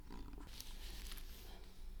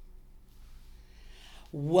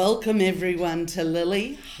Welcome everyone to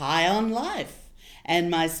Lily High on Life.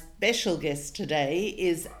 And my special guest today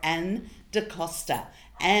is Anne de Costa.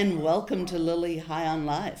 Anne, welcome to Lily High on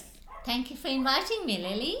Life. Thank you for inviting me,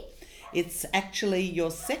 Lily. It's actually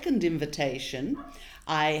your second invitation.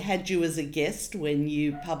 I had you as a guest when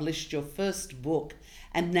you published your first book,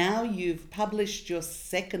 and now you've published your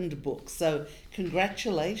second book. So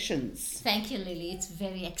congratulations. Thank you, Lily. It's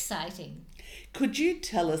very exciting. Could you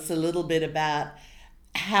tell us a little bit about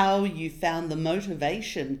how you found the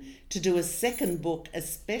motivation to do a second book,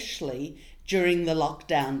 especially during the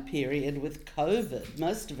lockdown period with COVID?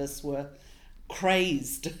 Most of us were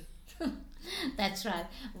crazed. That's right.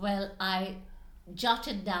 Well, I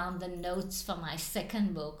jotted down the notes for my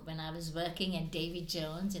second book when I was working at Davy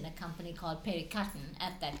Jones in a company called Perry Cotton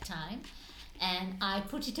at that time, and I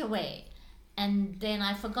put it away, and then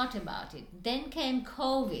I forgot about it. Then came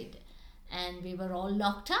COVID, and we were all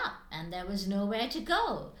locked up and there was nowhere to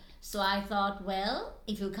go. So I thought, well,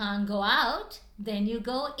 if you can't go out, then you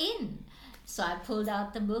go in. So I pulled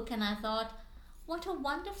out the book and I thought, what a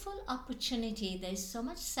wonderful opportunity. There's so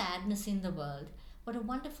much sadness in the world. What a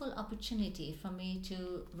wonderful opportunity for me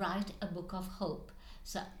to write a book of hope.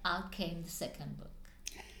 So out came the second book.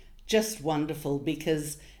 Just wonderful,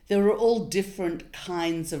 because there are all different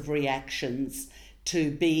kinds of reactions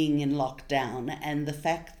to being in lockdown, and the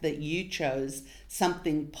fact that you chose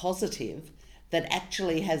something positive that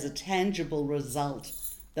actually has a tangible result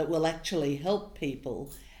that will actually help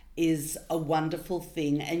people is a wonderful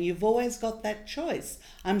thing. And you've always got that choice.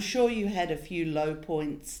 I'm sure you had a few low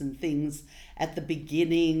points and things at the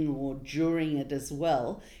beginning or during it as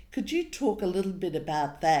well. Could you talk a little bit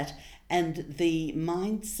about that and the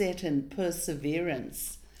mindset and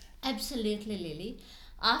perseverance? Absolutely, Lily.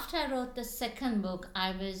 After I wrote the second book,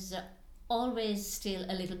 I was always still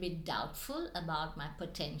a little bit doubtful about my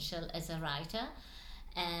potential as a writer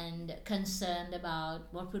and concerned about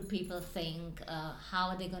what would people think, how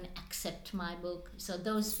are they going to accept my book. So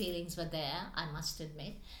those feelings were there, I must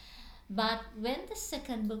admit. But when the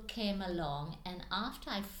second book came along and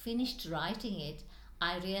after I finished writing it,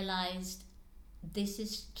 I realized this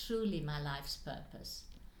is truly my life's purpose.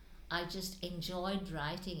 I just enjoyed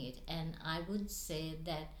writing it, and I would say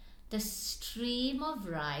that the stream of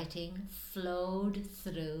writing flowed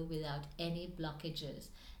through without any blockages,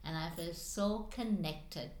 and I felt so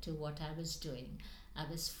connected to what I was doing. I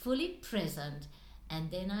was fully present, and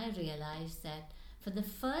then I realized that for the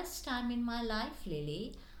first time in my life,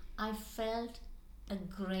 Lily, I felt a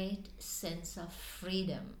great sense of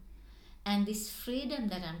freedom. And this freedom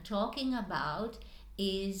that I'm talking about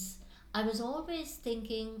is, I was always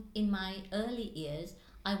thinking in my early years,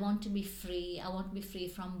 I want to be free, I want to be free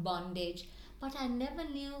from bondage, but I never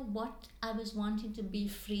knew what I was wanting to be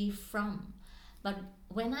free from. But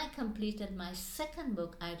when I completed my second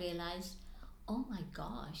book, I realized, oh my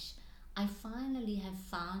gosh, I finally have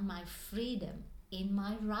found my freedom in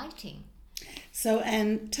my writing. So,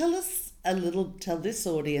 Anne, tell this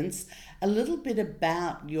audience a little bit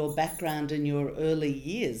about your background in your early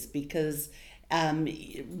years, because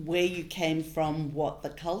where you came from, what the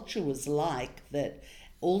culture was like, that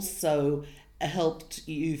also helped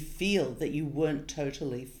you feel that you weren't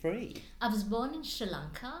totally free. I was born in Sri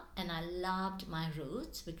Lanka and I loved my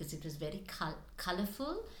roots because it was very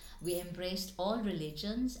colorful. We embraced all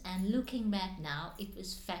religions, and looking back now, it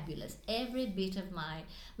was fabulous. Every bit of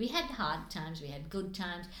we had hard times, we had good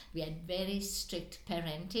times, we had very strict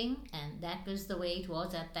parenting, and that was the way it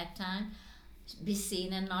was at that time. Be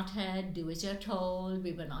seen and not heard, do as you're told.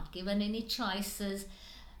 We were not given any choices.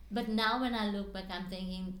 But now when I look back, I'm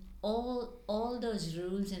thinking all those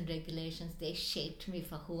rules and regulations, they shaped me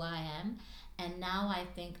for who I am. And now I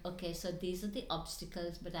think, okay, so these are the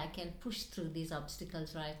obstacles, but I can push through these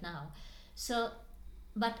obstacles right now. So,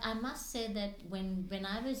 but I must say that when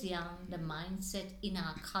I was young, the mindset in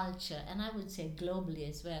our culture, and I would say globally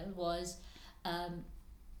as well, was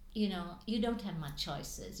you don't have much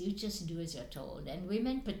choices. You just do as you're told. And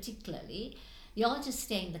women particularly, you all just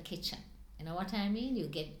stay in the kitchen. You know what I mean?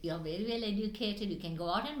 You're very well educated, you can go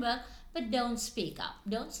out and work, but don't speak up.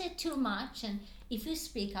 Don't say too much. And if you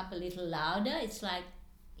speak up a little louder, it's like,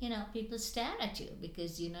 people stare at you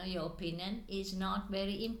because, your opinion is not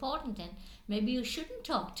very important, and maybe you shouldn't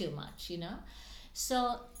talk too much.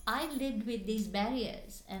 So I lived with these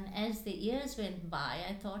barriers, and as the years went by,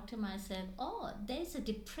 I thought to myself, oh, there's a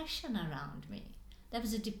depression around me. There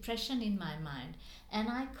was a depression in my mind, and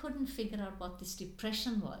I couldn't figure out what this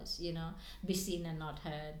depression was. Be seen and not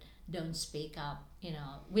heard, don't speak up,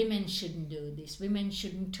 women shouldn't do this, women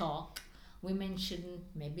shouldn't talk,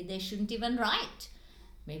 maybe they shouldn't even write.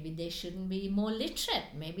 Maybe they shouldn't be more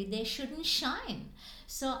literate. Maybe they shouldn't shine.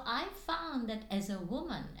 So I found that as a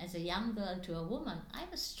woman, as a young girl to a woman, I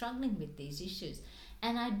was struggling with these issues.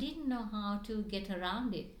 And I didn't know how to get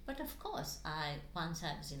around it. But of course, once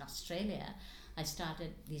I was in Australia, I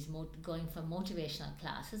started going for motivational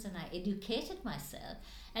classes, and I educated myself,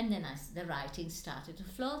 and then the writing started to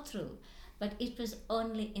flow through. But it was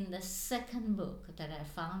only in the second book that I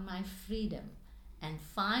found my freedom, and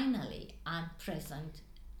finally I'm present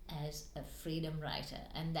as a freedom writer,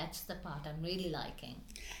 and that's the part I'm really liking.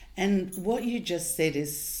 And what you just said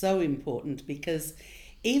is so important, because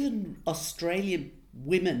even Australian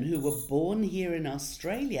women who were born here in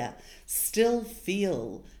Australia still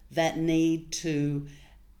feel that need to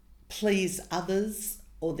please others,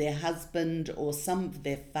 or their husband, or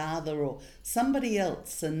their father, or somebody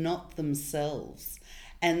else, and not themselves.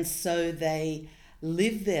 And so they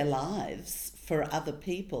live their lives for other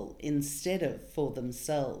people instead of for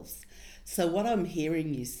themselves. So what I'm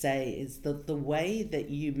hearing you say is that the way that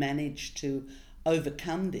you managed to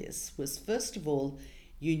overcome this was, first of all,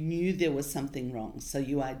 you knew there was something wrong. So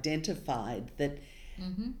you identified that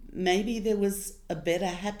maybe there was a better,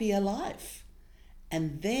 happier life.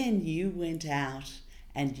 And then you went out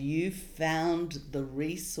and you found the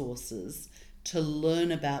resources to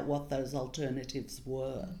learn about what those alternatives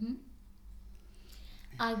were.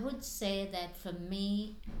 I would say that for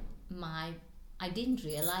me, I didn't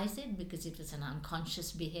realize it because it was an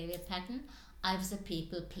unconscious behavior pattern. I was a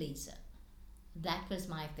people pleaser. That was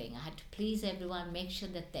my thing. I had to please everyone, make sure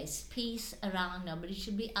that there's peace around. Nobody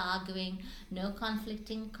should be arguing, no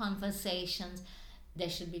conflicting conversations. There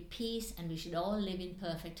should be peace, and we should all live in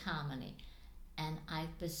perfect harmony. And I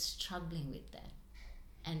was struggling with that.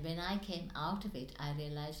 And when I came out of it, I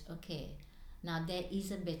realized, okay, now there is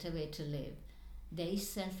a better way to live. There is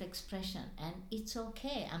self-expression, and it's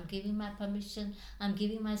okay. I'm giving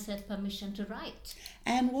myself permission to write.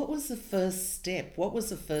 And what was the first step? What was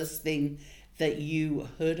the first thing that you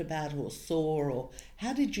heard about or saw, or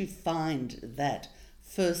how did you find that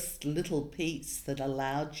first little piece that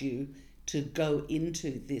allowed you to go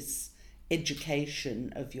into this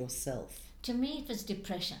education of yourself? To me, it was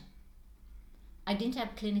depression. I didn't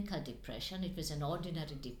have clinical depression. It was an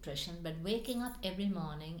ordinary depression, but waking up every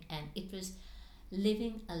morning, and it was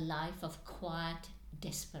living a life of quiet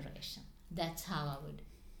desperation. That's how I would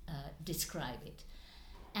describe it.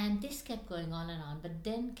 And this kept going on and on. But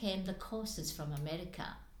then came the courses from America,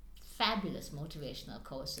 fabulous motivational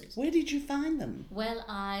courses. Where did you find them? Well,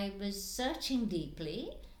 I was searching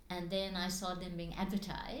deeply, and then I saw them being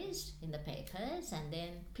advertised in the papers, and then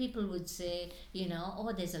people would say,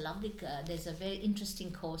 oh, there's a very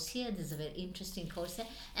interesting course here, there's a very interesting course there.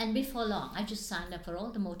 And before long, I just signed up for all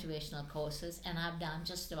the motivational courses, and I've done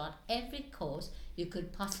just about every course you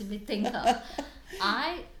could possibly think of.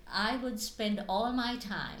 I would spend all my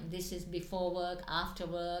time, this is before work, after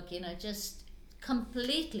work, just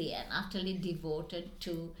completely and utterly devoted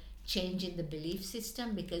to changing the belief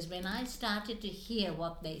system, because when I started to hear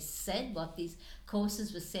what they said, what these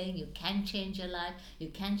courses were saying, you can change your life, you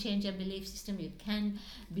can change your belief system, you can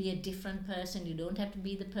be a different person, you don't have to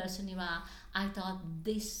be the person you are, I thought,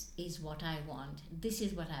 this is what I want, this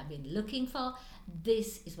is what I've been looking for,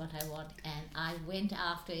 this is what I want. And I went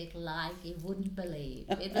after it like you wouldn't believe.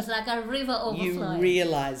 It was like a river overflowing. You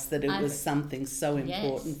realized that it was something so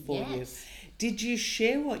important for you. Did you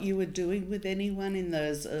share what you were doing with anyone in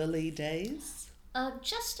those early days?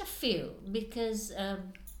 Just a few, because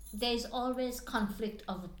there's always conflict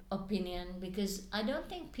of opinion, because I don't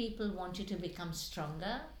think people want you to become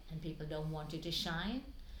stronger, and people don't want you to shine.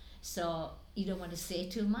 So you don't want to say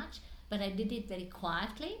too much. But I did it very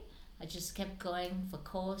quietly. I just kept going for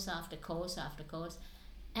course after course after course.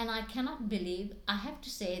 And I cannot believe, I have to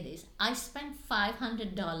say this, I spent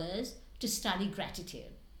 $500 to study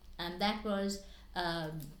gratitude. And that was,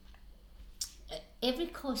 every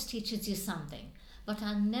course teaches you something. But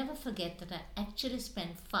I'll never forget that I actually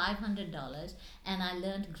spent $500 and I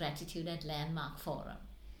learned gratitude at Landmark Forum.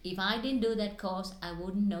 If I didn't do that course, I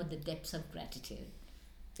wouldn't know the depths of gratitude.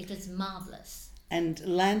 It was marvelous. And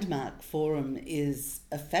Landmark Forum is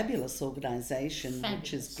a fabulous organisation,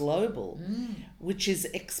 which is global, which is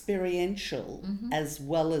experiential as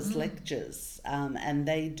well as lectures, and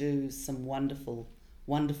they do some wonderful,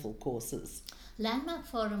 wonderful courses. Landmark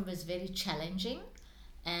Forum was very challenging,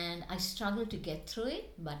 and I struggled to get through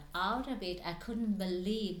it, but out of it, I couldn't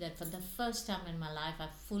believe that for the first time in my life, I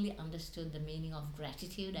fully understood the meaning of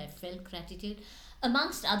gratitude. I felt gratitude,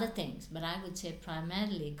 amongst other things, but I would say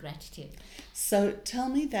primarily gratitude. So tell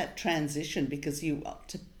me that transition, because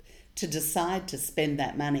to decide to spend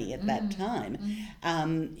that money at that time,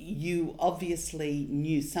 you obviously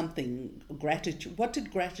knew something, gratitude. What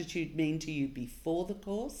did gratitude mean to you before the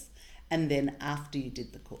course and then after you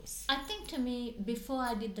did the course? I think to me, before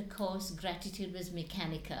I did the course, gratitude was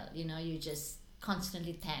mechanical. You know, you just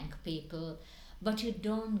constantly thank people, but you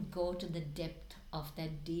don't go to the depth of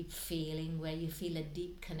that deep feeling where you feel a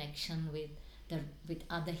deep connection with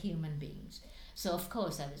other human beings. So of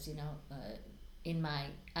course, I was,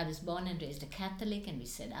 I was born and raised a Catholic, and we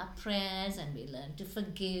said our prayers and we learned to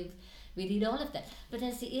forgive. We did all of that. But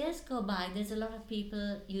as the years go by, there's a lot of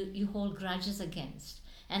people you hold grudges against.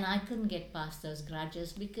 And I couldn't get past those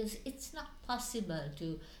grudges because it's not possible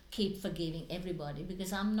to keep forgiving everybody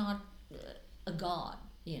because I'm not a god,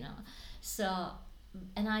 So,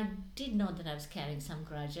 and I did know that I was carrying some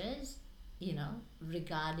grudges,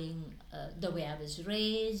 regarding the way I was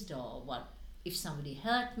raised or what if somebody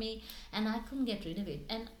hurt me, and I couldn't get rid of it.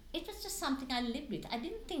 And it was just something I lived with. I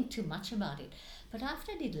didn't think too much about it. But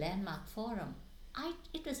after I did Landmark Forum,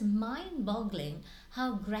 it was mind-boggling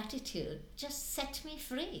how gratitude just set me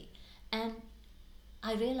free. And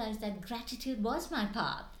I realized that gratitude was my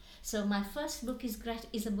path. So my first book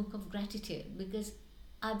is a book of gratitude because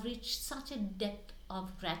I've reached such a depth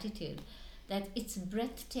of gratitude that it's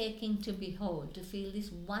breathtaking to behold, to feel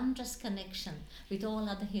this wondrous connection with all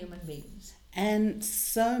other human beings. And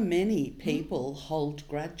so many people hold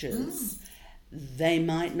grudges. They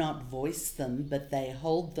might not voice them, but they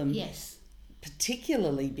hold them. Yes.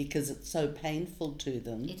 Particularly because it's so painful to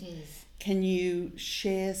them. It is. Can you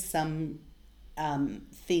share some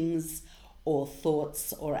things or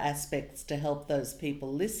thoughts or aspects to help those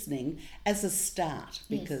people listening as a start?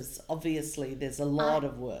 Because obviously there's a lot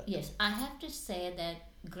of work. Yes, I have to say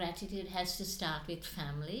that gratitude has to start with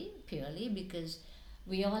family purely because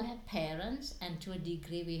we all have parents, and to a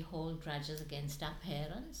degree we hold grudges against our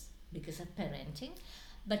parents because of parenting.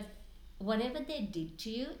 But whatever they did to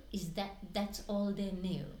you that's all they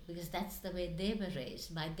knew because that's the way they were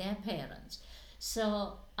raised by their parents.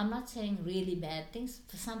 So I'm not saying really bad things.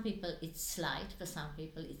 For some people it's slight, for some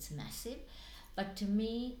people it's massive. But to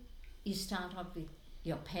me, you start off with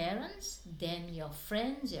your parents, then your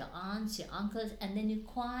friends, your aunts, your uncles, and then you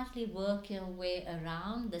quietly work your way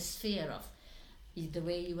around the sphere of the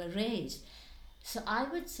way you were raised. So I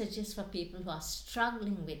would suggest for people who are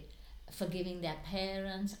struggling with forgiving their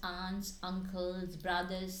parents, aunts, uncles,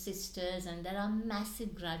 brothers, sisters, and there are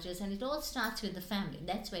massive grudges, and it all starts with the family.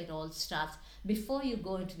 That's where it all starts before you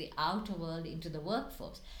go into the outer world, into the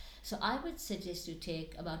workforce. So I would suggest you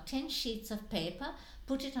take about 10 sheets of paper,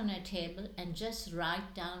 put it on a table, and just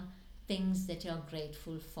write down things that you're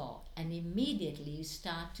grateful for, and immediately you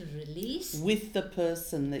start to release. With the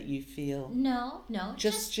person that you feel? No,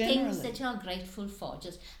 just generally. Things that you're grateful for.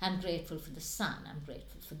 Just, I'm grateful for the sun, I'm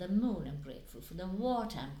grateful for the moon, I'm grateful for the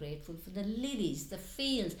water, I'm grateful for the lilies, the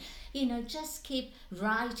fields. Just keep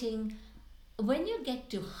writing. When you get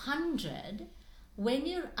to 100,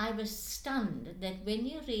 I was stunned that when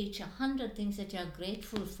you reach 100 things that you're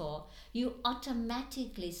grateful for, you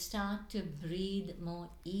automatically start to breathe more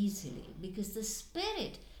easily because the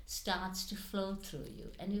spirit starts to flow through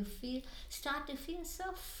you and you start to feel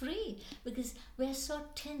so free because we're so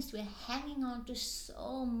tense, we're hanging on to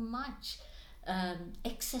so much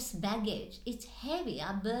excess baggage. It's heavy,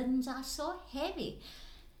 our burdens are so heavy,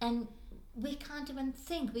 and we can't even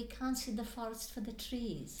think, we can't see the forest for the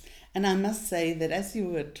trees. And I must say that as you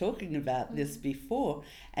were talking about this before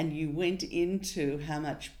and you went into how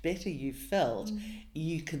much better you felt,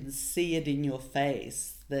 you can see it in your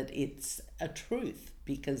face that it's a truth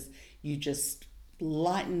because you just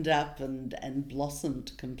lightened up and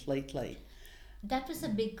blossomed completely. That was a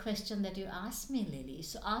big question that you asked me, Lily.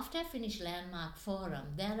 So after I finished Landmark Forum,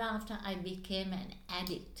 thereafter I became an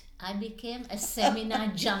addict. I became a seminar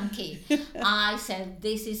junkie. I said,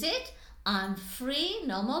 this is it. I'm free,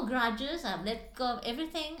 no more grudges. I've let go of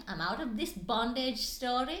everything. I'm out of this bondage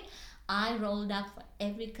story. I rolled up for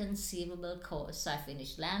every conceivable course. So I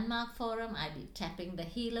finished Landmark Forum, I did Tapping the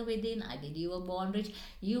Healer Within, I did You Were Born Rich.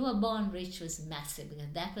 You Were Born Rich was massive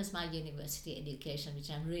because that was my university education,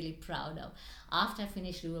 which I'm really proud of. After I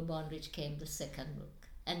finished You Were Born Rich came the second book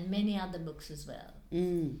and many other books as well,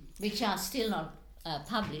 which are still not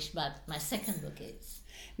published, but my second book is.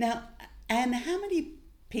 Now, Anne, how many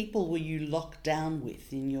people were you locked down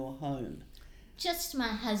with in your home? Just my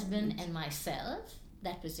husband and myself.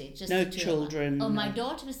 That was it. Just no the two children? Oh, my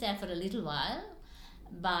daughter was there for a little while,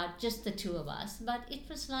 but just the two of us. But it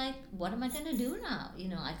was like, what am I going to do now?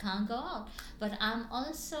 I can't go out. But I'm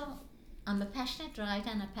a passionate writer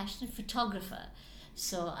and a passionate photographer.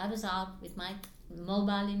 So I was out with my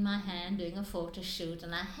mobile in my hand doing a photo shoot,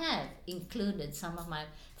 and I have included some of my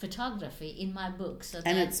photography in my book. So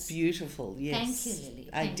and it's beautiful. Yes. Thank you, Lily.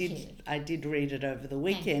 I did read it over the Thank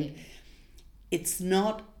weekend. you. It's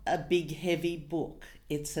not a big heavy book.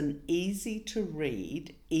 It's an easy to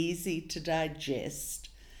read, easy to digest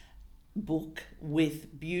book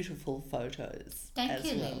with beautiful photos. Thank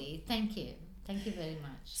you, well. Lily. Thank you. Thank you very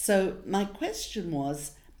much. So my question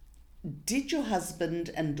was, did your husband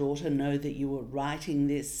and daughter know that you were writing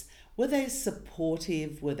this? Were they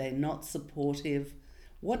supportive? Were they not supportive?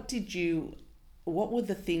 What were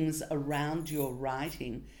the things around your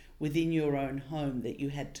writing within your own home that you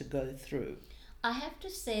had to go through? I have to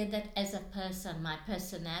say that as a person, my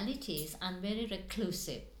personality is I'm very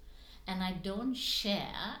reclusive, and I don't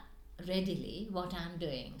share readily what I'm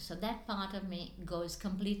doing. So that part of me goes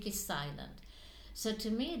completely silent. So to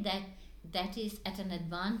me, that is at an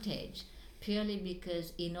advantage, purely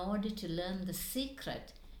because in order to learn the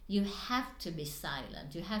secret, you have to be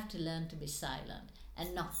silent. You have to learn to be silent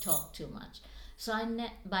and not talk too much. So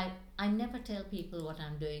I never tell people what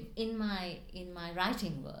I'm doing in my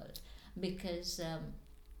writing world, because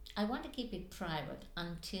I want to keep it private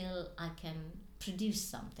until I can produce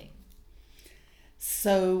something.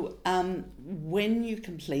 So when you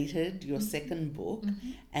completed your second book,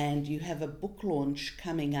 and you have a book launch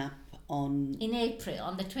coming up in April,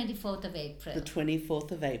 on the 24th of April. The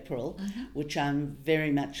 24th of April, which I'm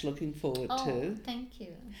very much looking forward to. Oh, thank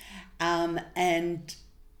you. And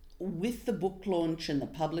with the book launch and the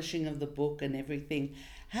publishing of the book and everything,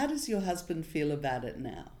 how does your husband feel about it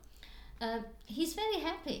now? He's very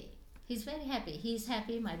happy. He's very happy. He's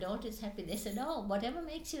happy. My daughter's happy. They said, "Oh, whatever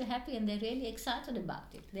makes you happy," and they're really excited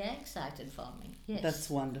about it. They're excited for me. Yes. That's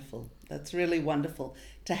wonderful. That's really wonderful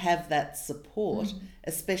to have that support,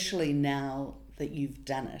 especially now that you've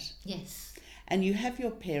done it. Yes. And you have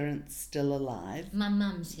your parents still alive. My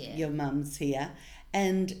mum's here. Your mum's here.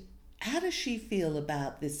 And how does she feel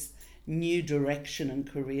about this new direction and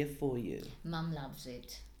career for you? Mum loves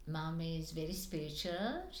it. Mum is very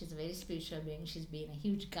spiritual. She's a very spiritual being. She's been a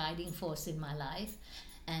huge guiding force in my life,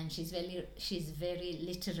 and she's very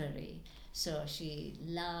literary. So she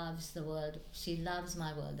loves the world. She loves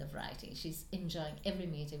my world of writing. She's enjoying every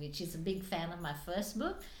minute of it. She's a big fan of my first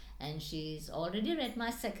book, and she's already read my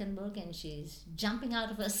second book, and she's jumping out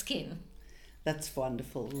of her skin. That's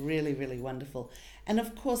wonderful. Really, really wonderful. And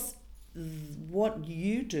of course, what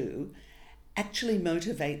you do actually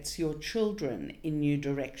motivates your children in new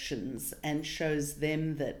directions and shows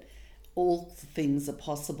them that all things are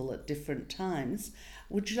possible at different times.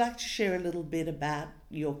 Would you like to share a little bit about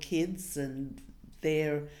your kids and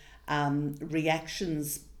their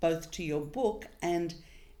reactions both to your book and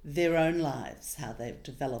their own lives, how they've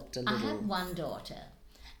developed a little? I have one daughter,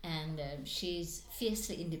 and she's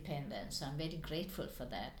fiercely independent, so I'm very grateful for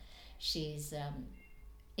that. She's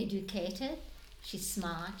educated. She's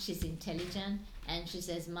smart, she's intelligent, and she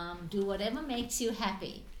says, "Mom, do whatever makes you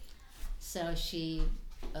happy." So she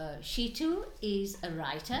too is a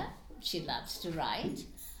writer. She loves to write.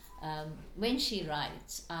 When she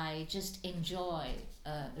writes, I just enjoy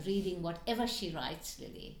reading whatever she writes,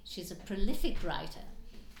 Lily. She's a prolific writer.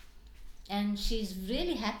 And she's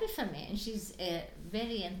really happy for me, and she's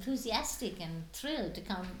very enthusiastic and thrilled to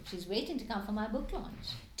come. She's waiting to come for my book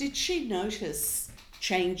launch. Did she notice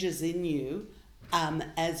changes in you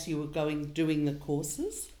as you were doing the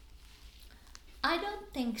courses? I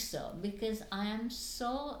don't think so, because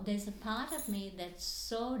there's a part of me that's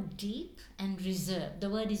so deep and reserved. The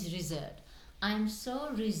word is reserved. I'm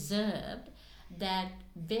so reserved that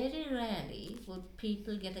very rarely would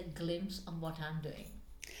people get a glimpse of what I'm doing.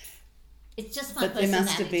 It's just my personality. But there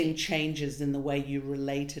must have been changes in the way you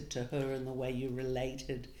related to her and the way you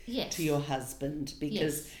related to your husband,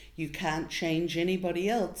 because you can't change anybody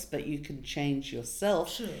else, but you can change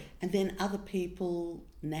yourself. True. And then other people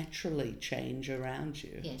naturally change around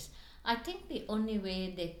you. Yes. I think the only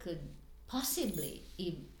way they could possibly,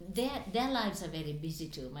 their lives are very busy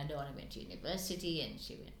too. My daughter went to university and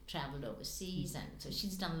she traveled overseas, and so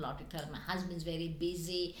she's done a lot with her. My husband's very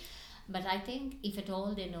busy. But I think if at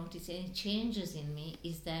all they notice any changes in me,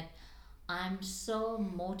 is that I'm so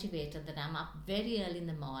motivated that I'm up very early in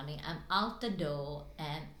the morning, I'm out the door,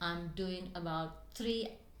 and I'm doing about 3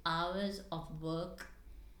 hours of work.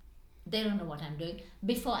 They don't know what I'm doing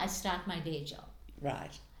before I start my day job.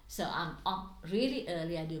 Right. So I'm up really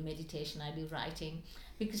early. I do meditation, I do writing.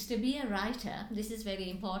 Because to be a writer, this is very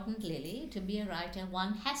important, Lily, to be a writer,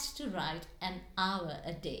 one has to write an hour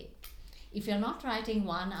a day. If you're not writing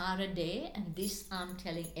 1 hour a day, and this I'm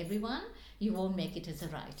telling everyone, you won't make it as a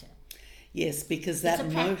writer. Yes, because it's a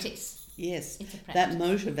practice. Yes, It's a that practice.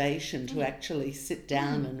 motivation to actually sit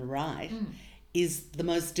down and write is the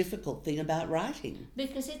most difficult thing about writing.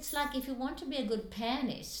 Because it's like if you want to be a good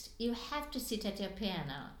pianist, you have to sit at your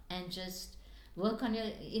piano and just work on your,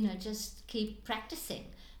 just keep practicing.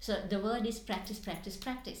 So the word is practice, practice,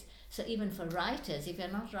 practice. So even for writers, if you're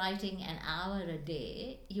not writing an hour a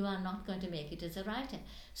day, you are not going to make it as a writer.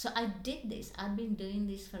 So I did this. I've been doing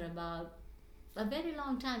this for about a very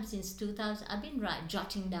long time, since 2000. I've been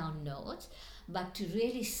jotting down notes, but to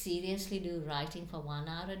really seriously do writing for 1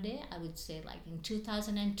 hour a day, I would say like in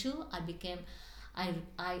 2002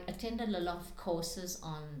 I attended a lot of courses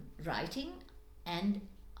on writing and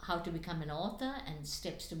how to become an author and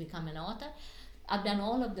steps to become an author. I've done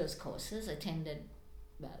all of those courses, attended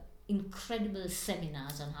incredible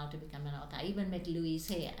seminars on how to become an author. I even met Louise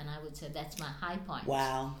Hay, and I would say that's my high point.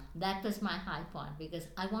 Wow. That was my high point, because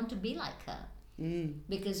I want to be like her.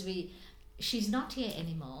 Because she's not here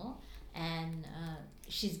anymore, and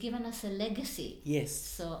she's given us a legacy. Yes.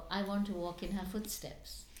 So I want to walk in her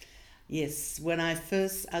footsteps. Yes, when I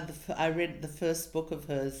first I read the first book of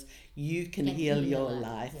hers, You Can Heal Your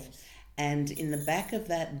Life, Yes. and in the back of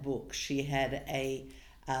that book she had a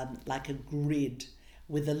like a grid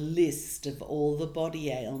with a list of all the body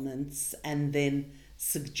ailments, and then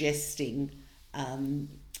suggesting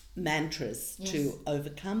mantras Yes. to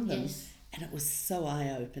overcome them. Yes. And it was so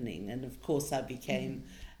eye-opening, and of course I became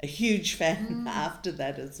a huge fan after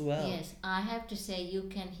that as well. Yes, I have to say, You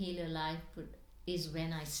Can Heal Your Life is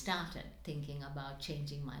when I started thinking about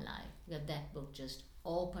changing my life. That book just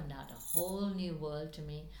opened out a whole new world to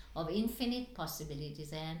me of infinite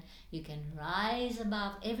possibilities, and you can rise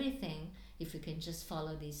above everything if you can just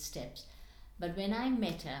follow these steps. But when I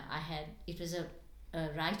met her, it was a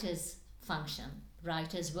writer's function,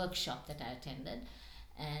 writer's workshop that I attended,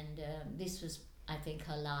 and this was, I think,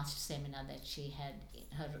 her last seminar that she had,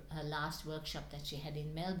 her last workshop that she had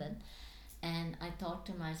in Melbourne. And I thought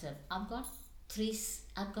to myself, I've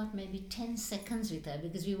got maybe 10 seconds with her,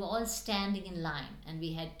 because we were all standing in line and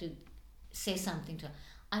we had to say something to her.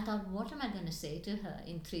 I thought, what am I going to say to her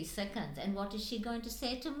in 3 seconds, and what is she going to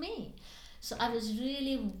say to me? So I was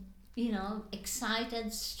really,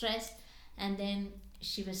 excited, stressed, and then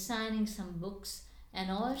she was signing some books, and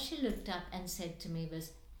all she looked up and said to me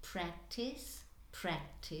was, practice,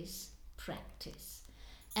 practice, practice.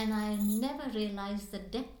 And I never realized the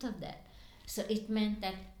depth of that. So it meant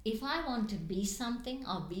that if I want to be something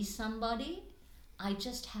or be somebody, I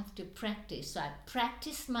just have to practice. So I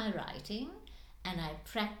practiced my writing and I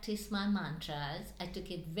practiced my mantras. I took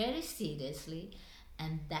it very seriously,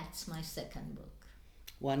 and that's my second book.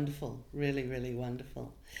 Wonderful, really, really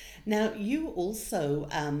wonderful. Now, you also,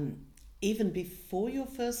 even before your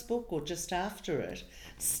first book or just after it,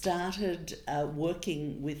 started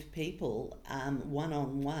working with people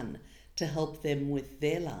one-on-one to help them with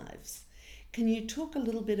their lives. Can you talk a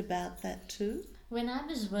little bit about that too? When I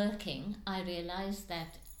was working, I realized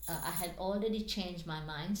that I had already changed my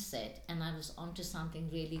mindset and I was onto something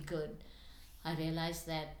really good. I realized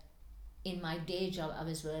that in my day job I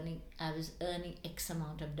was earning X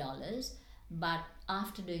amount of dollars, but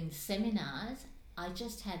after doing the seminars, I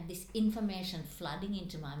just had this information flooding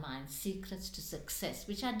into my mind, secrets to success,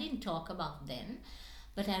 which I didn't talk about then.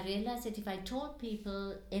 But I realized that if I told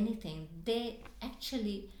people anything, they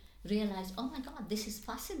actually realized, oh my God, this is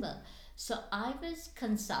possible. So I was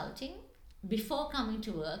consulting. Before coming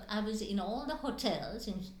to work, I was in all the hotels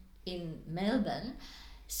in Melbourne,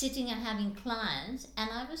 sitting and having clients, and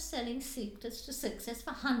I was selling secrets to success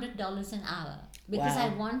for $100 an hour, because Wow. I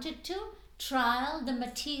wanted to trial the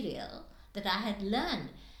material that I had learned,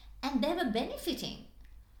 and they were benefiting.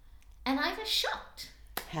 And I was shocked.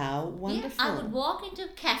 How wonderful. Yeah, I would walk into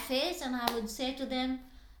cafes and I would say to them,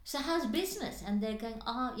 so how's business? And they're going,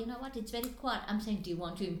 oh, you know what, it's very quiet. I'm saying, do you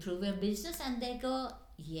want to improve your business? And they go,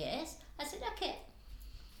 yes. I said, okay,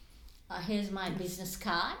 here's my business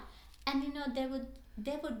card. And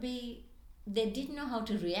they didn't know how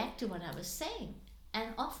to react to what I was saying.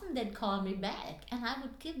 And often they'd call me back and I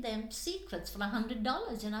would give them secrets for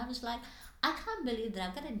 $100. And I was like, I can't believe that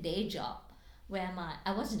I've got a day job where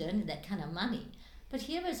I wasn't earning that kind of money. But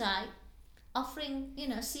here was I offering,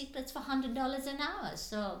 secrets for $100 an hour.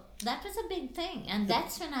 So that was a big thing. And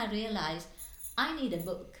that's when I realized I need a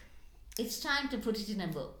book. It's time to put it in a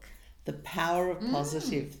book. The power of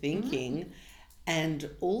positive thinking, and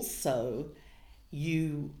also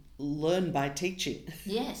you learn by teaching.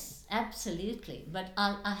 Yes, absolutely. But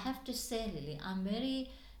I have to say, Lily, I'm very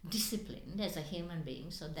disciplined as a human being.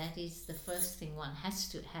 So that is the first thing one has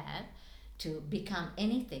to have to become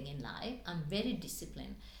anything in life. I'm very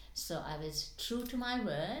disciplined. So I was true to my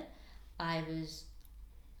word. I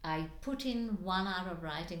I put in 1 hour of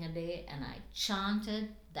writing a day and I chanted.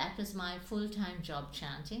 That was my full-time job,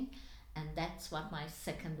 chanting. And that's what my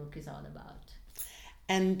second book is all about.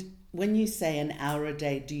 And when you say an hour a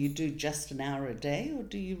day, do you do just an hour a day or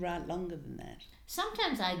do you write longer than that?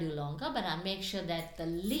 Sometimes I do longer, but I make sure that the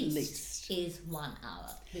least is 1 hour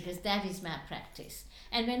because that is my practice.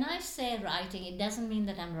 And when I say writing, it doesn't mean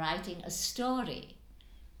that I'm writing a story.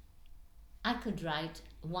 I could write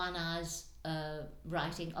 1 hour's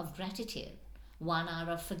writing of gratitude, 1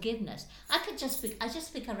 hour of forgiveness. I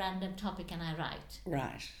just pick a random topic and I write.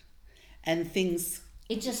 Right. And things...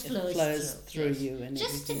 It just flows through yes. you and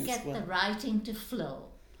just to get the writing to flow.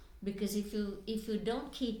 Because if you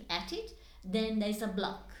don't keep at it, then there's a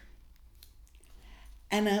block.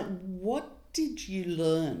 Anna, what did you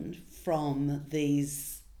learn from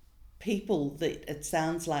these people that it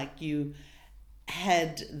sounds like you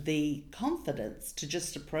had the confidence to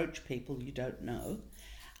just approach people you don't know,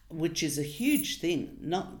 which is a huge thing.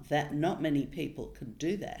 Not many people could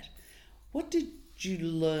do that. What did you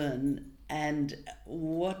learn and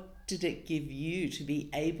what did it give you to be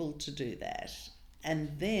able to do that?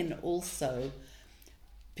 And then also,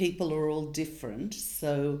 people are all different.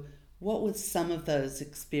 So what were some of those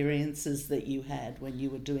experiences that you had when you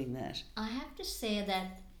were doing that? I have to say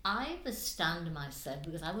that I was stunned myself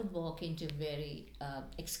because I would walk into very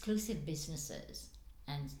exclusive businesses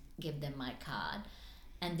and give them my card,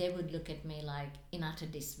 and they would look at me like in utter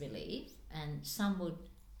disbelief, and some would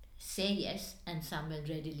say yes and some will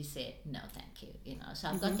readily say no thank you, so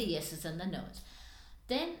I've got the yeses and the nos.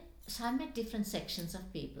 Then so I met different sections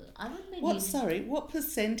of people. What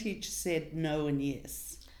percentage said no and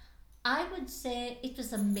yes? I would say it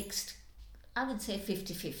was a mixed, I would say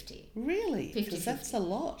 50-50. Really? Because that's a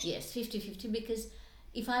lot. Yes, 50-50, because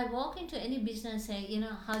if I walk into any business and say,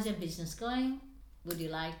 how's your business going? Would you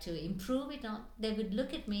like to improve it? Or they would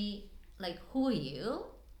look at me like, who are you?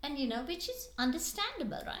 And which is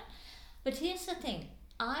understandable, right? But here's the thing.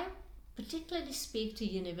 I particularly speak to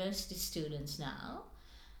university students now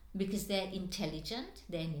because they're intelligent,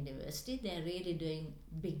 they're in university, they're really doing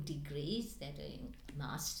big degrees, they're doing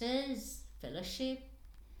masters, fellowship,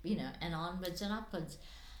 and onwards and upwards.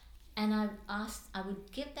 And I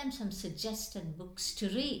would give them some suggested books to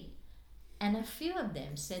read. And a few of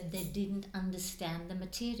them said they didn't understand the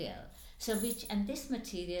material. And this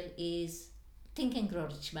material is Think and Grow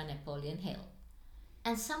Rich by Napoleon Hill.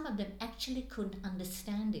 And some of them actually couldn't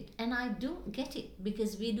understand it. And I do get it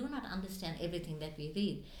because we do not understand everything that we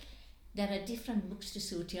read. There are different books to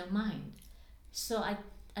suit your mind. So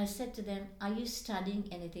I said to them, are you studying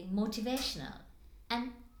anything motivational?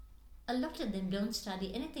 And a lot of them don't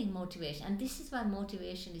study anything motivation. And this is why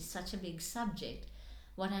motivation is such a big subject.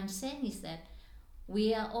 What I'm saying is that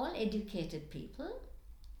we are all educated people,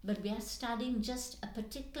 but we are studying just a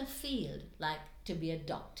particular field, like to be a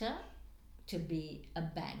doctor, to be a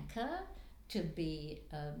banker, to be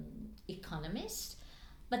economist.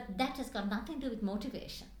 But that has got nothing to do with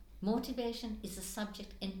motivation. Motivation is a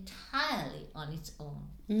subject entirely on its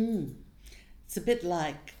own. It's a bit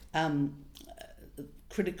like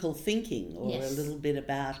critical thinking, or Yes. a little bit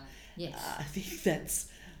about... Yes. I think that's,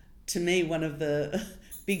 to me, one of the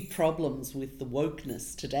big problems with the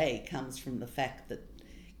wokeness today comes from the fact that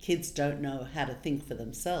kids don't know how to think for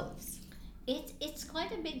themselves. It's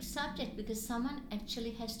quite a big subject because someone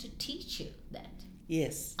actually has to teach you that.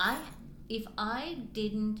 Yes. If I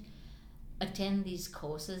didn't attend these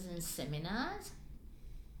courses and seminars,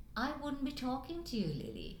 I wouldn't be talking to you,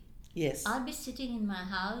 Lily. Yes. I'd be sitting in my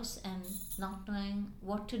house and not knowing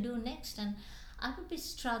what to do next, and I would be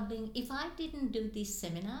struggling. If I didn't do these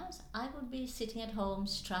seminars, I would be sitting at home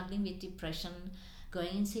struggling with depression,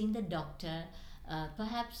 going and seeing the doctor.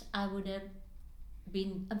 Perhaps I would have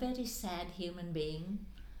been a very sad human being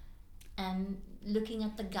and looking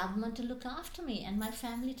at the government to look after me and my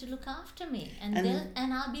family to look after me,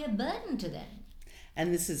 and I'll be a burden to them.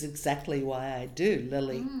 And this is exactly why I do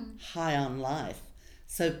Lily High on Life,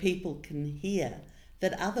 so people can hear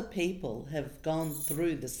that other people have gone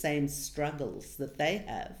through the same struggles that they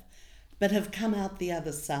have, but have come out the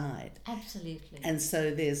other side. Absolutely. And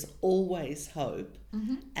so there's always hope,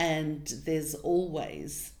 and there's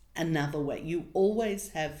always another way. You always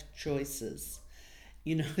have choices.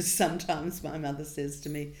 Sometimes my mother says to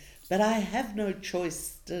me, but I have no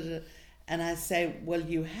choice. And I say, well,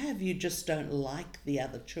 you just don't like the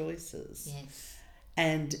other choices. Yes.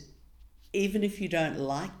 And even if you don't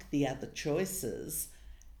like the other choices,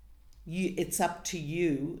 it's up to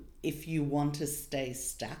you if you want to stay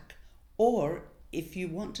stuck or if you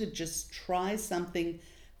want to just try something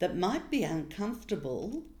that might be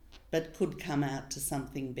uncomfortable but could come out to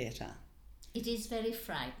something better. It is very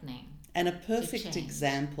frightening. And a perfect change.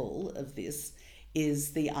 example of this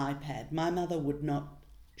is the iPad. My mother would not,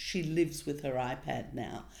 she lives with her iPad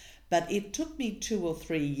now, but it took me 2 or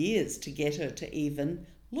 3 years to get her to even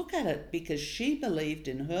look at it because she believed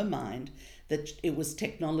in her mind that it was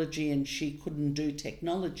technology and she couldn't do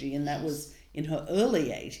technology, and that was in her early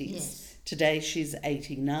 80s. Yes. Today she's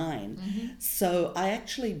 89. So I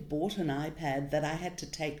actually bought an iPad that I had to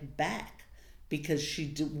take back because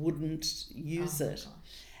she wouldn't use it. Gosh.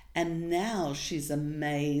 And now she's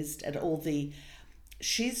amazed at all the...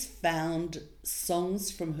 She's found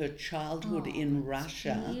songs from her childhood in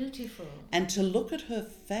Russia. Beautiful. And to look at her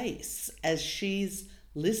face as she's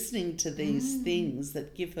listening to these things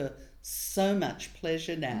that give her so much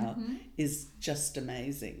pleasure now is just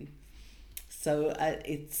amazing. So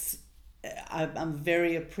I'm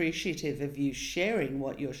very appreciative of you sharing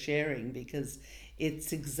what you're sharing, because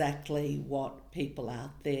it's exactly what people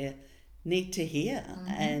out there need to hear.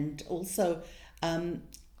 And also,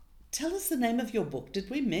 tell us the name of your book. Did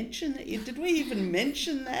we even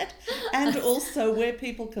mention that? And also where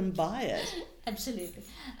people can buy it. Absolutely.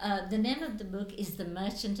 The name of the book is The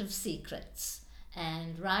Merchant of Secrets.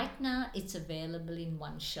 And right now it's available in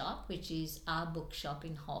one shop, which is our bookshop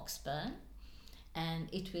in Hawkesburn. And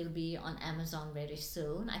it will be on Amazon very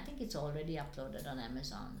soon. I think it's already uploaded on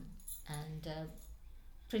Amazon. And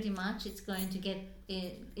pretty much it's going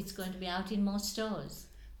to be out in more stores.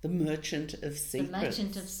 The Merchant of Secrets. The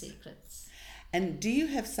Merchant of Secrets. And do you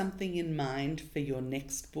have something in mind for your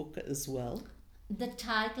next book as well? The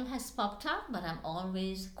title has popped up, but I'm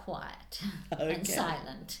always quiet Okay. and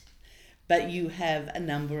silent. But you have a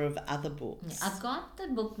number of other books. I've got the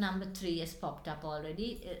book number 3 has popped up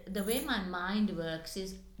already. The way my mind works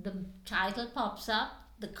is the title pops up,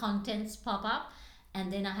 the contents pop up,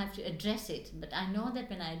 and then I have to address it. But I know that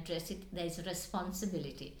when I address it, there's a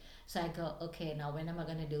responsibility. So I go, okay, now when am I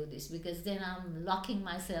going to do this? Because then I'm locking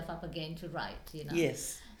myself up again to write,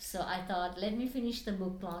 Yes. So I thought, let me finish the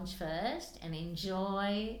book launch first and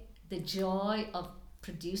enjoy the joy of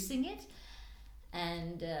producing it.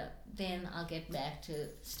 And then I'll get back to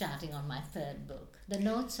starting on my 3rd book. The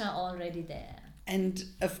notes are already there. And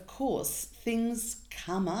of course, things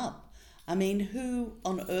come up. I mean, who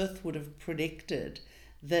on earth would have predicted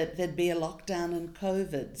that there'd be a lockdown and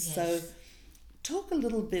COVID? Yes. So talk a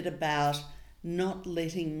little bit about not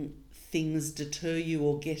letting things deter you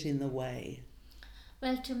or get in the way.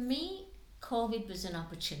 Well, to me, COVID was an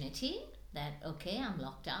opportunity that, okay, I'm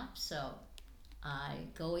locked up, so I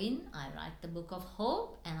go in, I write the book of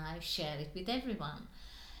hope, and I share it with everyone.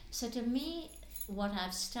 So to me, what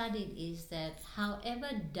I've studied is that however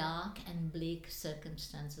dark and bleak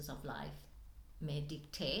circumstances of life may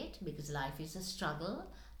dictate, because life is a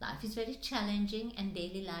struggle, life is very challenging, and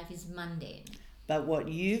daily life is mundane. But what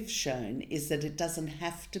you've shown is that it doesn't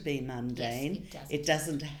have to be mundane. Yes, it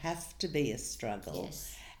doesn't. It doesn't have to be a struggle.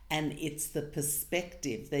 Yes. And it's the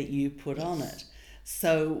perspective that you put on Yes. it.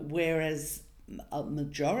 So whereas a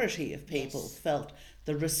majority of people Yes. felt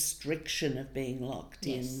the restriction of being locked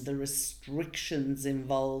Yes. in, the restrictions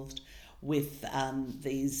involved with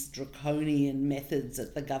these draconian methods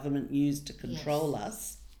that the government used to control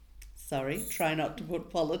us. Sorry, try not to put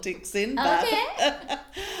politics in. But, Okay.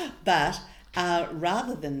 but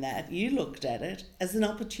rather than that, you looked at it as an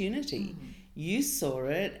opportunity. You saw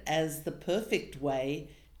it as the perfect way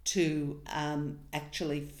to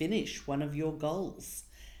actually finish one of your goals.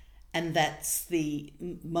 And that's the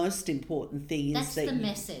most important thing. That's is that the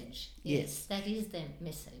message. Yes. That is the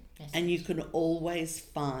message. And you can always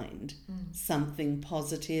find something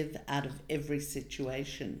positive out of every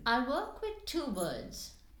situation. I work with 2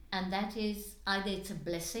 words, and that is either it's a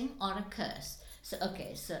blessing or a curse. So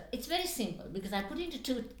it's very simple because I put into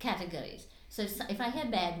 2 categories. So if I hear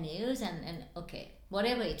bad news and okay,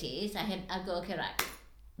 whatever it is, I go, okay, right,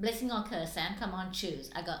 blessing or curse, Sam, come on, choose.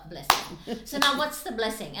 I got blessing. So now what's the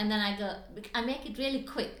blessing? And then I make it really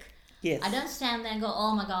quick. Yes. I don't stand there and go,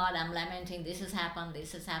 oh my God, I'm lamenting, this has happened.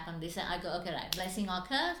 I go, okay, right, blessing or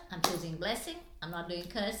curse? I'm choosing blessing. I'm not doing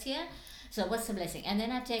curse here. So what's the blessing? And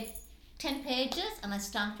then I take 10 pages and I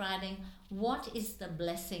start writing, what is the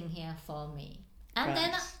blessing here for me? And Right.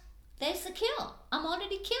 then there's the cure. I'm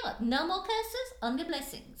already cured. No more curses, only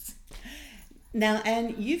blessings. Now,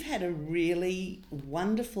 Anne, you've had a really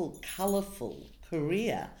wonderful, colourful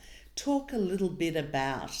career. Talk a little bit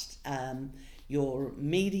about your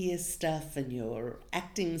media stuff and your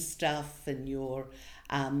acting stuff and your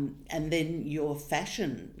and then your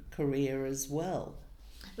fashion career as well.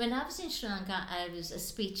 When I was in Sri Lanka, I was a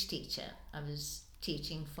speech teacher. I was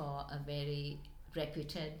teaching for a very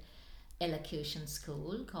reputed elocution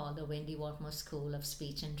school called the Wendy Watmore School of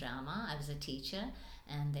Speech and Drama. I was a teacher,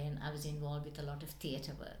 and then I was involved with a lot of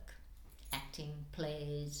theatre work, acting,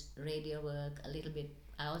 plays, radio work, a little bit.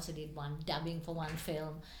 I also did one dubbing for one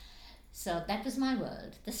film. So that was my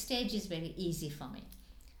world. The stage is very easy for me.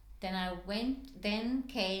 Then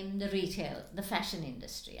came the retail, the fashion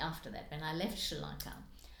industry after that. When I left Sri Lanka,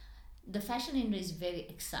 the fashion industry is very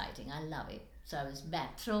exciting. I love it. So I was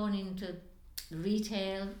back thrown into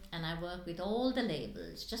retail, and I worked with all the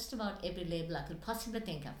labels, just about every label I could possibly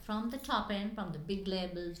think of, from the top end, from the big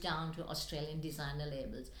labels down to Australian designer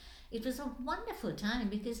labels. It was a wonderful time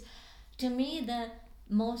because to me the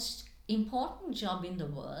most important job in the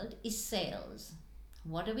world is sales.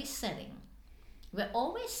 What are we selling? We're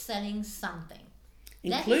always selling something.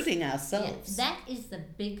 Including ourselves. Yeah, that is the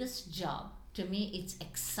biggest job. To me, it's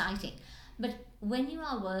exciting. But when you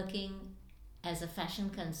are working as a fashion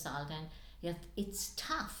consultant, it's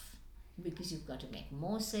tough because you've got to make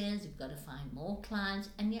more sales, you've got to find more clients,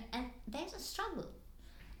 and there's a struggle.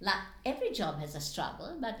 Like every job has a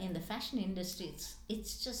struggle, but in the fashion industry,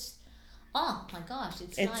 it's just, oh my gosh,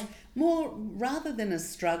 it's like more, rather than a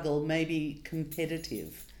struggle, maybe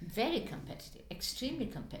competitive. Very competitive, extremely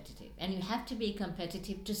competitive, and you have to be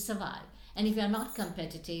competitive to survive. And if you're not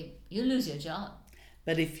competitive, you lose your job.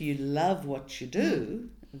 But if you love what you do,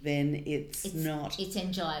 then it's enjoyable.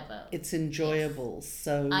 It's enjoyable. Yes.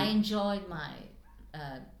 So I enjoyed my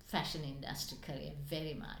fashion industry career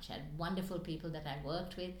very much. I had wonderful people that I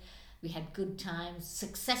worked with. We had good times,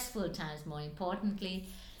 successful times, more importantly.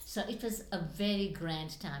 So it was a very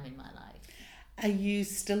grand time in my life. Are you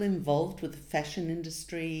still involved with the fashion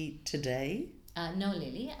industry today? No,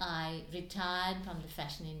 Lily. I retired from the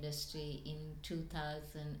fashion industry in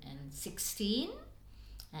 2016,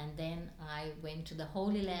 and then I went to the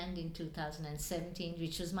Holy Land in 2017,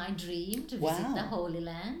 which was my dream to visit the Holy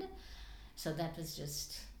Land. So that was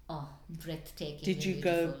just breathtaking. Did you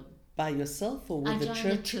go by yourself or with a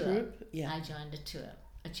church group? Yeah, I joined a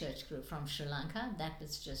church group from Sri Lanka. That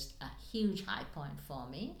was just a huge high point for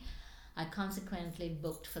me. I consequently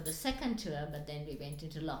booked for the second tour, but then we went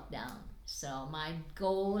into lockdown. So my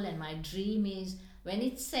goal and my dream is when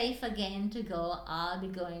it's safe again to go, I'll be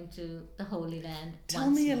going to the Holy Land. Tell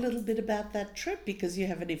me a little bit about that trip because you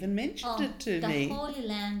haven't even mentioned it to me. The Holy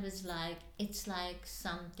Land was it's like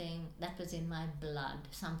something that was in my blood,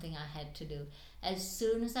 something I had to do. As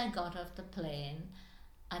soon as I got off the plane,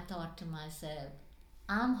 I thought to myself,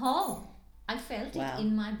 I'm home. I felt it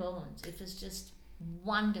in my bones. It was just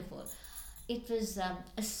wonderful. It was a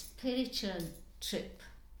spiritual trip.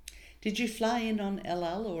 Did you fly in on El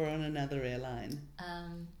Al or on another airline?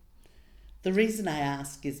 The reason I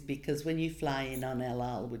ask is because when you fly in on El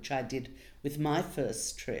Al, which I did with my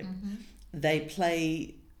first trip, they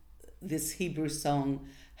play this Hebrew song,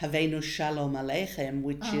 Havenu Shalom Aleichem,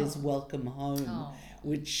 which is Welcome Home.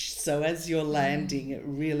 Which, so as you're landing, it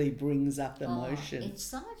really brings up emotion. It's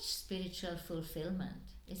so much spiritual fulfillment,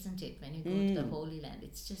 isn't it, when you go to the Holy Land?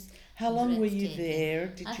 It's just How long were you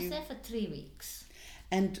there? I was there for 3 weeks.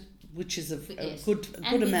 And which is a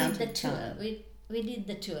good amount of time. We did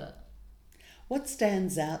the tour. What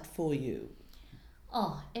stands out for you?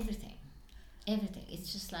 Oh, everything.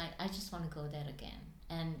 It's just like, I just want to go there again.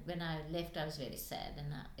 And when I left, I was very sad. And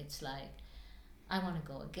it's like, I want to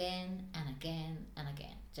go again and again and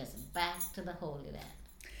again. Just back to the Holy Land.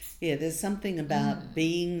 Yeah, there's something about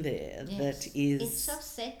being there that is... It's so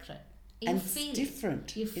sacred. It's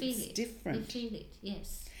different. You feel it. It's different. You feel it,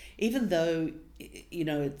 yes. Even though,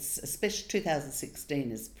 it's, especially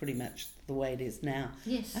 2016 is pretty much the way it is now.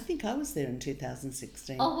 Yes. I think I was there in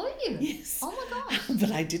 2016. Oh, were you? Yes. Oh, my gosh.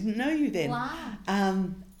 But I didn't know you then. Wow.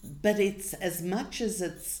 But it's, as much as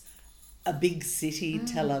it's a big city,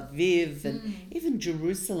 Tel Aviv, and even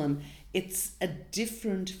Jerusalem, it's a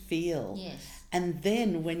different feel. Yes. And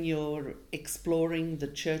then when you're exploring the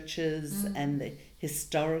churches and the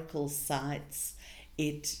historical sites,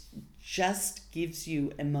 it just gives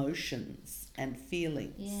you emotions and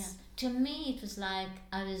feelings. Yeah. To me, it was like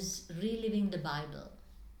I was reliving the Bible.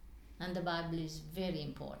 And the Bible is very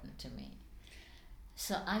important to me.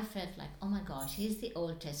 So I felt like, oh my gosh, here's the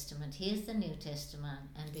Old Testament, here's the New Testament,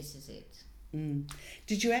 and this is it.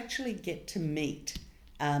 Did you actually get to meet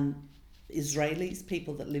Israelis,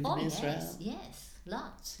 people that live in Israel? Yes,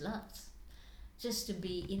 lots. Just to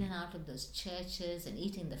be in and out of those churches and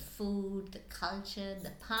eating the food, the culture,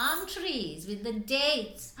 the palm trees with the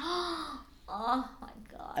dates. Oh my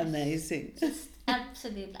gosh. Amazing. Just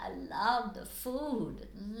absolutely. I love the food.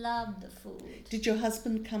 Did your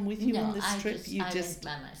husband come with you on this trip? I went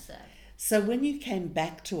by myself. So when you came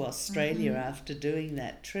back to Australia after doing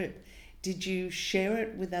that trip, Did you share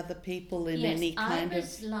it with other people in Yes, any kind I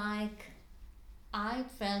was of... like, I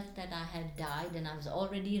felt that I had died and I was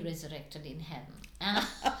already resurrected in heaven. And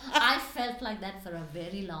I felt like that for a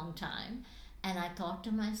very long time. And I thought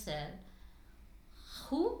to myself,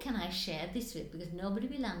 who can I share this with? Because nobody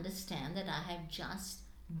will understand that I have just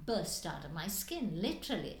burst out of my skin,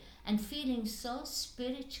 literally, and feeling so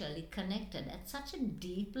spiritually connected at such a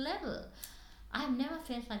deep level. I've never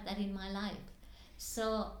felt like that in my life.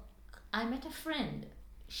 So I met a friend.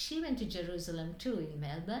 She went to Jerusalem too in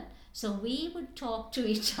Melbourne. So we would talk to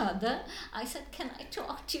each other. I said, "Can I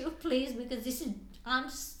talk to you, please? Because this is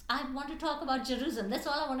I want to talk about Jerusalem. That's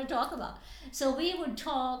all I want to talk about." So we would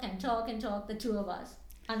talk and talk and talk, the two of us,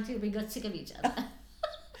 until we got sick of each other.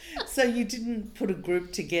 So you didn't put a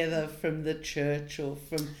group together from the church or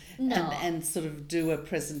from... No. And sort of do a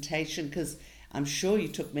presentation, because I'm sure you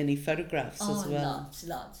took many photographs as well.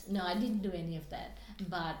 Lots. No, I didn't do any of that.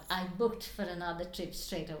 But I booked for another trip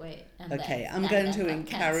straight away. And Okay, I'm that going to got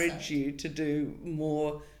encourage cancelled. you to do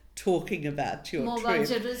more talking about your More trip. about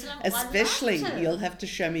Jerusalem? Especially, I'd love to. you'll have to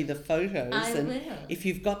show me the photos. I and will. if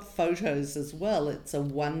you've got photos as well, it's a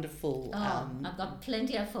wonderful... Oh, I've got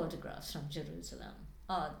plenty of photographs from Jerusalem.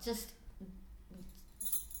 Oh, just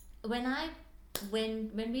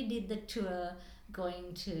when we did the tour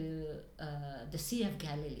going to the Sea of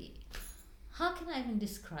Galilee, how can I even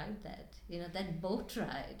describe that? That boat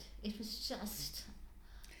ride. It was just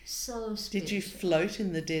so spiritual. Did you float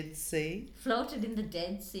in the Dead Sea? Floated in the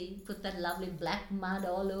Dead Sea, put that lovely black mud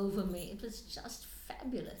all over me. It was just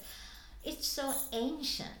fabulous. It's so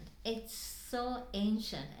ancient.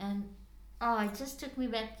 And it just took me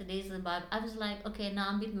back to days of the Bible. I was like, okay, now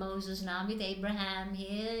I'm with Moses, now I'm with Abraham.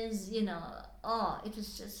 Here's, it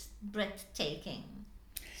was just breathtaking.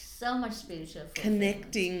 So much spiritual fulfillment.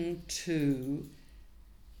 Connecting to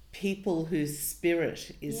people whose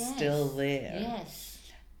spirit is still there. Yes.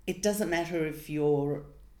 It doesn't matter if you're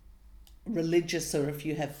religious or if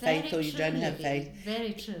you have faith or you don't have faith.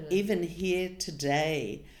 Very true. Even here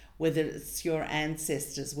today, whether it's your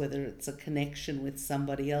ancestors, whether it's a connection with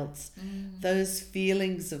somebody else, those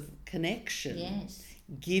feelings of connection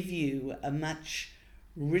give you a much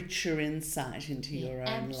richer insight into your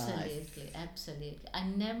own life. Absolutely. I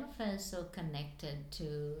never felt so connected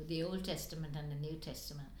to the Old Testament and the New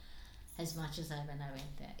Testament as much as when I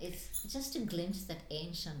went there. It's just a glimpse that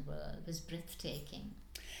ancient world. It was breathtaking.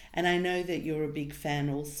 And I know that you're a big fan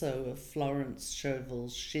also of Florence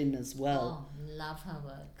Scovel-Shinn as well. Oh, love her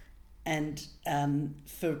work. And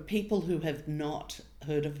for people who have not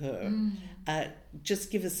heard of her,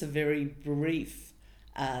 just give us a very brief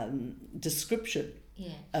description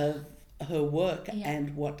of her work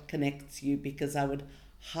and what connects you, because I would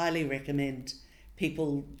highly recommend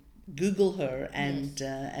people Google her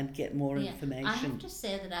and get more information. I have to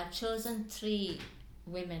say that I've chosen 3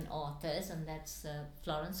 women authors, and that's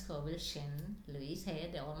Florence Scovel-Shinn, Louise Hay,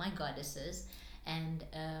 they're all my goddesses, and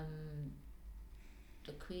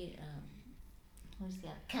the queen, who's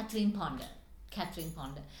that? Catherine Ponder.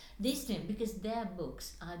 These 2, because their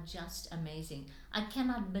books are just amazing. I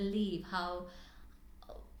cannot believe how,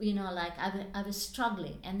 I was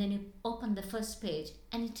struggling, and then you open the first page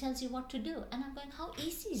and it tells you what to do, and I'm going, how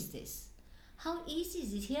easy is this? How easy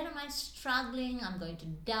is this? Here am I struggling, I'm going to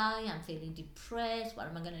die, I'm feeling depressed, what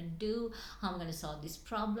am I going to do? How am I going to solve this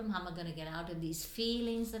problem? How am I going to get out of these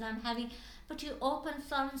feelings that I'm having? But you open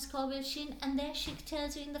Florence Scovel-Shinn and there she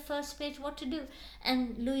tells you in the first page what to do.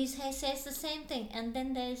 And Louise Hay says the same thing. And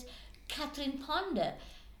then there's Catherine Ponder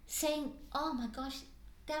saying, oh my gosh,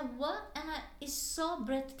 their work is so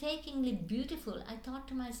breathtakingly beautiful. I thought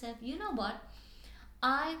to myself, you know what?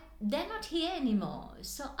 They're not here anymore,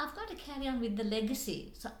 so I've got to carry on with the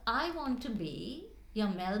legacy. So I want to be your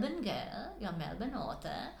Melbourne girl, your Melbourne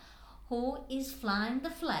author, who is flying the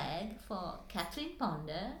flag for Catherine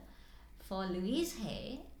Ponder, for Louise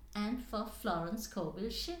Hay, and for Florence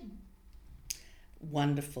Scovel-Shinn.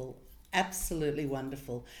 Wonderful, absolutely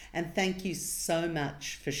wonderful. And thank you so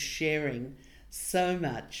much for sharing so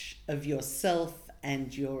much of yourself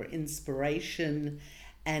and your inspiration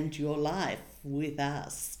and your life with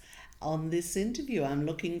us on this interview. I'm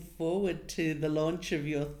looking forward to the launch of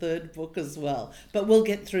your 3rd book as well, but we'll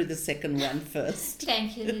get through the 2nd one first.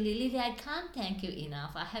 Thank you, Lily. Lily, I can't thank you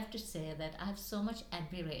enough. I have to say that I have so much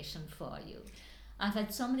admiration for you. I've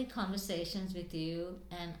had so many conversations with you,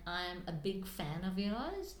 and I'm a big fan of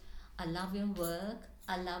yours. I love your work.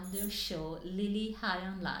 I love your show, Lily High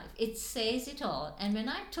on Life. It says it all. And when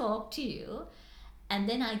I talk to you, and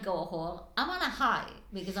then I go home, I'm on a high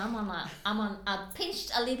because I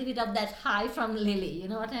pinched a little bit of that high from Lily. You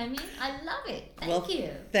know what I mean? I love it. Thank you.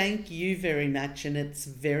 Thank you very much, and it's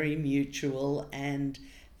very mutual. And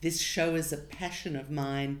this show is a passion of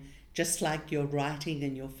mine, just like your writing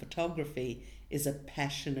and your photography is a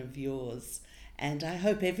passion of yours. And I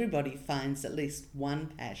hope everybody finds at least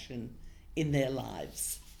one passion in their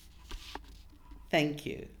lives. Thank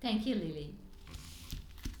you. Thank you, Lily.